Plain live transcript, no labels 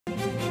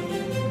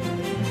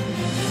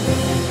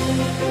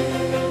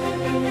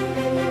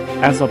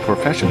As a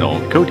professional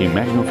coating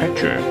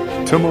manufacturer,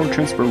 Thermal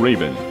Transfer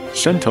Ribbon,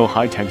 Shantou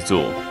High-Tech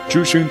Zoo,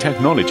 Jusheng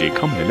Technology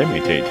Company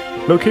Limited,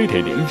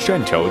 located in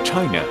Shantou,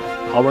 China.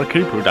 Our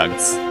key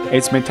products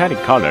is metallic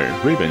color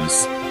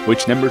ribbons,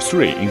 which number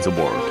 3 in the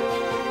world.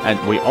 And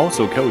we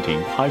also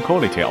coating high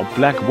quality of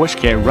black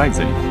washcare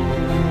resin,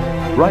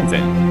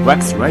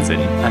 wax resin,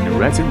 and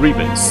resin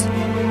ribbons.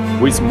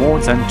 With more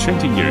than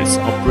 20 years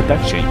of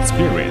production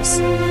experience,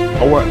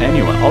 our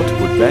annual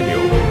output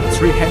value,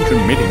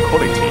 300 million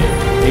quality,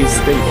 is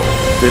stable,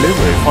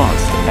 delivery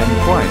fast, and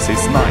price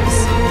is nice.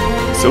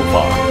 So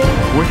far,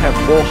 we have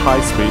 4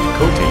 high-speed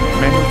coating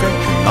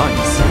manufacturing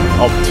lines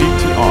of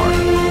TTR,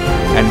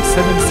 and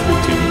 7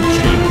 splitting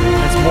machine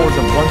has more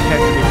than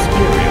 100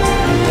 experienced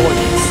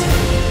employees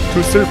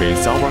to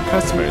service our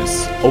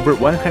customers over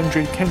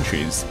 100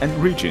 countries and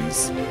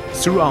regions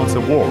throughout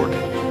the world.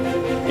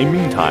 In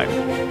meantime,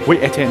 we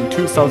attend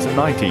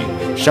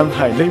 2019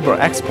 Shanghai Labor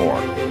Expo,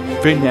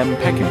 Vietnam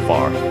Packing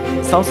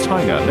Fair, South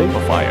China Labor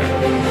Fair.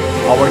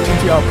 Our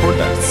TTR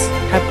products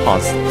have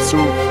passed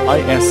through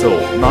ISO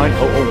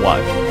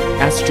 9001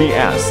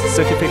 SGS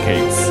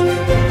certificates,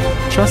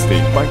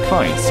 trusted by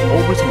clients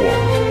over the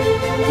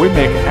world. We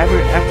make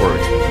every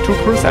effort to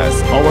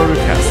process our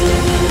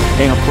requests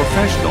in a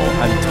professional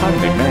and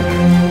timely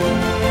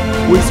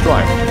manner. We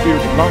strive to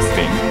build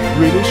lasting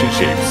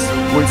relationships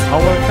with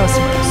our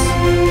customers.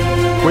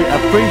 We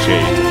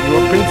appreciate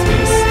your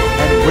business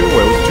and we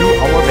will do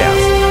our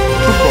best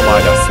to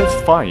provide a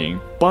satisfying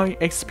buying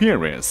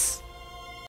experience.